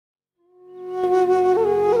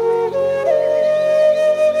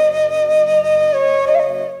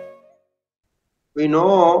we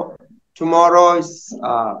know tomorrow is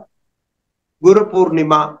Guru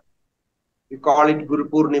Poornima. We call it Guru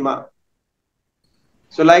Poornima.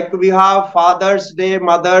 So like we have Father's Day,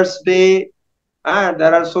 Mother's Day, and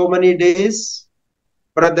there are so many days,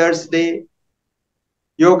 Brother's Day,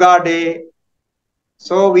 Yoga Day.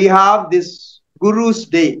 So we have this Guru's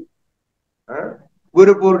Day.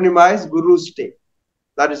 Guru Poornima is Guru's Day.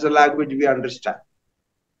 That is the language we understand.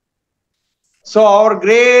 So our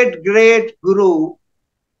great Guru,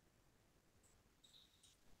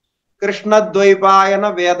 Krshna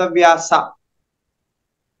Dvaipayana Veda Vyasa,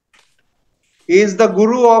 he is the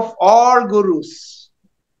Guru of all Gurus.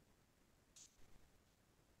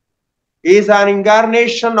 He is an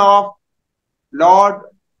incarnation of Lord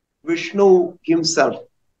Vishnu himself.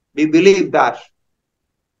 We believe that.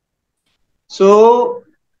 So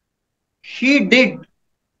he did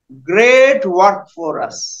great work for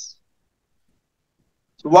us.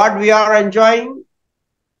 So what we are enjoying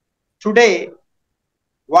today,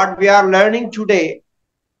 what we are learning today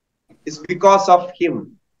is because of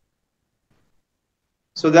him.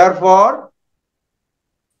 So therefore,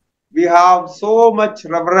 we have so much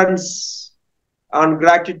reverence and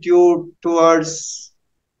gratitude towards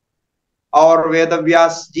our Veda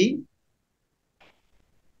Vyasa ji.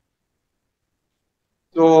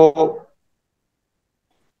 So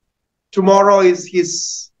tomorrow is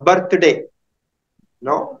his birthday,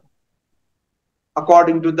 no?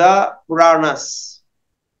 According to the Puranas.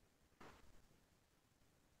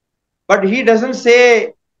 But he doesn't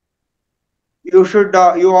say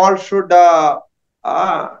you all should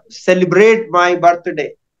celebrate my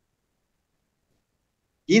birthday.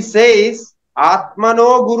 He says,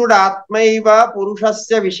 Atmano Gurud Atmaiva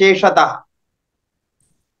Purushasya Visheshatah.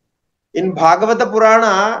 In Bhagavata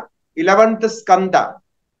Purana, 11th Skanda,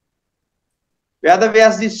 Veda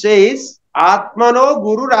Vyasa says, Atmano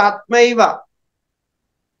Gurud Atmaiva.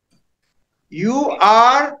 You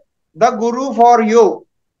are the Guru for you.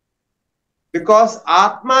 Because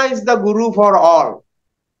Atma is the Guru for all.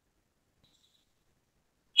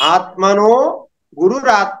 Atmano Guru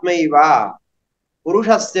Atmaiva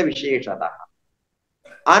Purushasya Visheshata.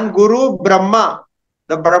 And Guru Brahma.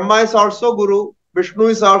 The Brahma is also Guru. Vishnu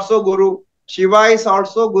is also Guru. Shiva is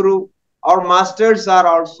also Guru. Our masters are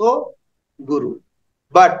also Guru.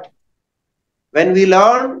 But when we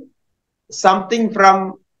learn something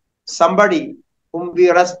from somebody whom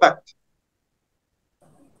we respect,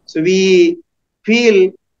 so we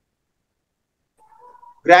feel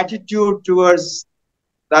gratitude towards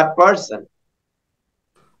that person.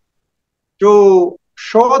 To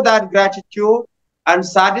show that gratitude and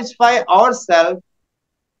satisfy ourselves,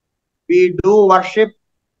 we do worship,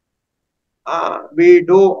 we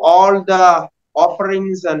do all the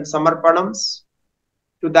offerings and samarpanams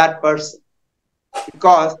to that person.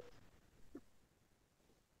 Because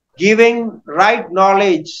giving right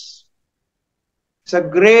knowledge, it's a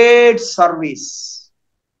great service.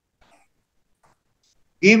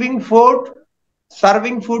 Giving food,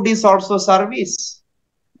 serving food is also service.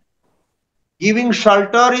 Giving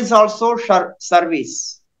shelter is also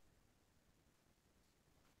service.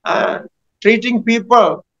 Treating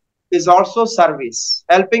people is also service.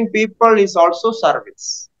 Helping people is also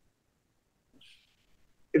service.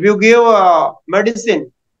 If you give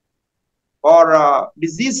medicine for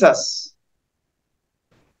diseases,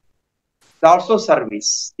 that's also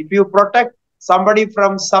service. If you protect somebody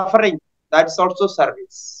from suffering, that's also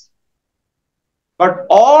service. But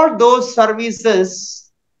all those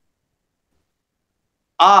services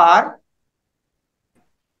are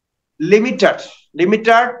limited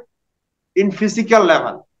in physical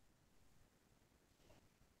level.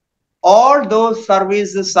 All those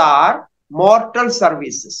services are mortal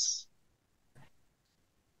services.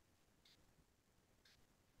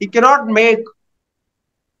 He cannot make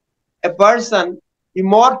a person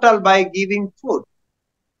immortal by giving food,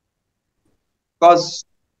 because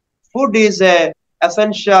food is an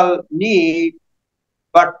essential need,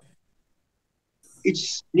 but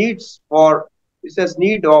it's needs for, it says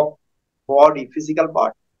need of body, physical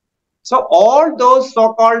body. So all those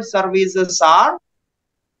so-called services are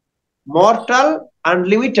mortal and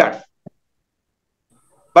limited,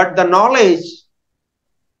 but the knowledge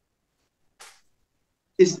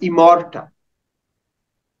is immortal.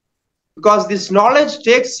 Because this knowledge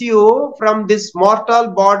takes you from this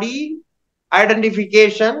mortal body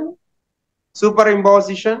identification,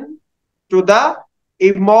 superimposition, to the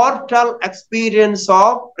immortal experience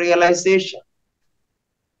of realization.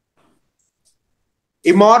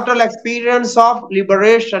 Immortal experience of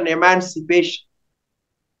liberation, emancipation.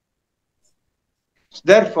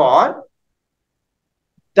 Therefore,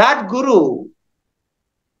 that Guru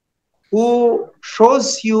who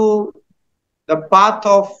shows you the path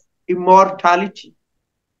of immortality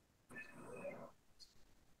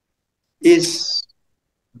is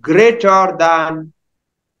greater than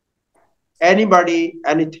anybody,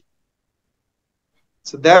 anything.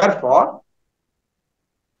 So therefore,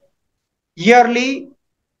 yearly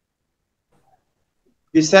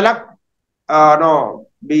we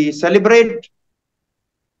we celebrate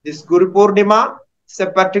this Guru Purnima. It's a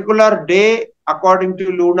particular day according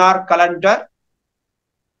to lunar calendar.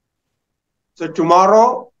 So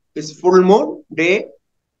tomorrow is full moon day.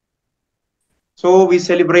 So we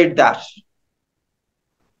celebrate that.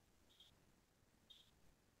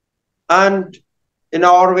 And in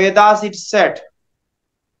our Vedas it said,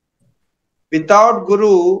 without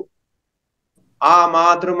Guru,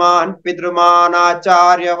 Amadruman, Pidruman,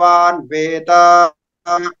 Acharyavan, Veda,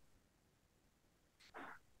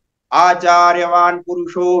 Acharyavan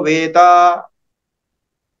Purusho Veda,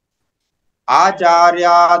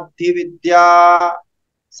 Acharyadhi Vidya,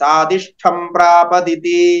 Sadishtham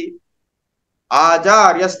Prapaditi,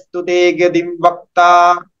 Acharyastute Gadim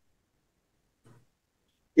Vakta,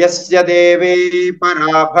 Yasya Deve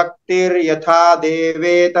Parabhaktir Yatha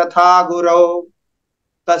Deve Tatha Guru.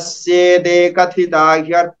 Tasye kathita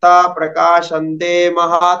hyartha prakashante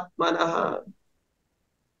mahatmanaha.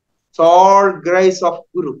 It's all grace of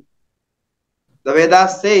Guru. The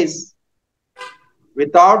Vedas says,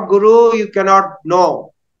 without Guru you cannot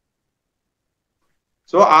know.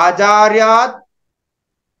 So Acharyat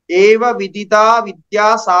eva vidita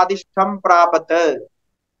vidya sadishtham prapata.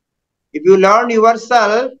 If you learn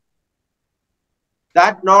yourself,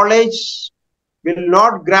 that knowledge will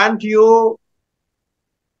not grant you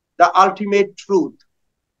the ultimate truth.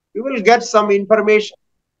 You will get some information.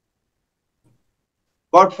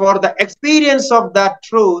 But for the experience of that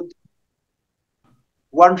truth,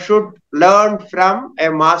 one should learn from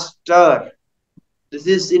a master. This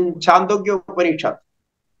is in Chandogya Upanishad.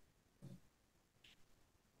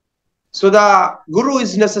 So the Guru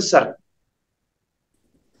is necessary.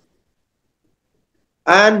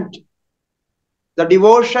 And the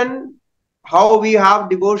devotion, how we have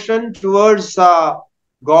devotion towards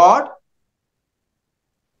God,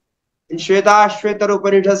 in Shweta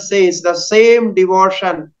Upanishad says the same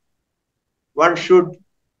devotion one should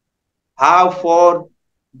have for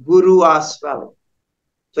Guru as well.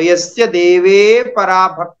 So yasya deve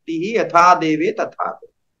para bhakti yatha deve tatha.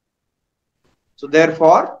 So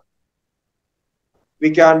therefore,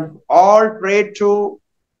 we can all pray to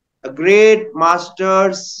the great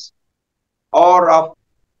masters or of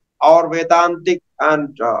our Vedantic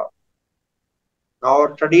and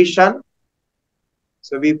our tradition.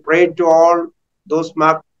 So we pray to all those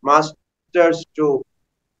masters to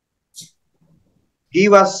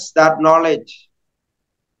give us that knowledge,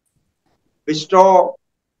 bestow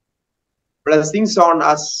blessings on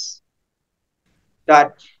us,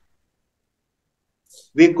 that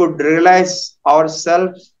we could realize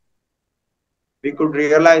ourselves, we could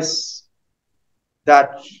realize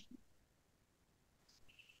that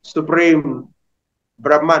Supreme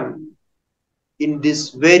Brahman in this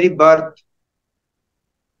very birth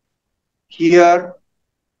here,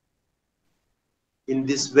 in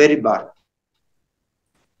this very birth.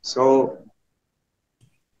 So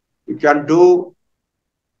you can do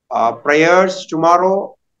prayers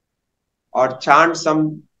tomorrow or chant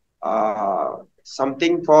some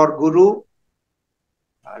something for Guru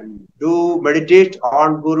and do meditate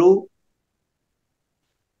on Guru.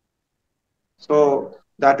 So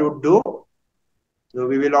that would do. So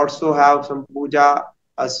we will also have some puja,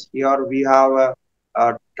 as here we have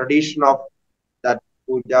a tradition of that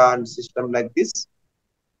puja and system like this.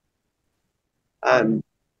 And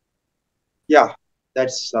yeah,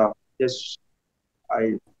 that's just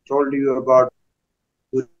I told you about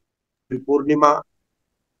Guru Purnima.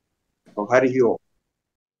 Hari Om.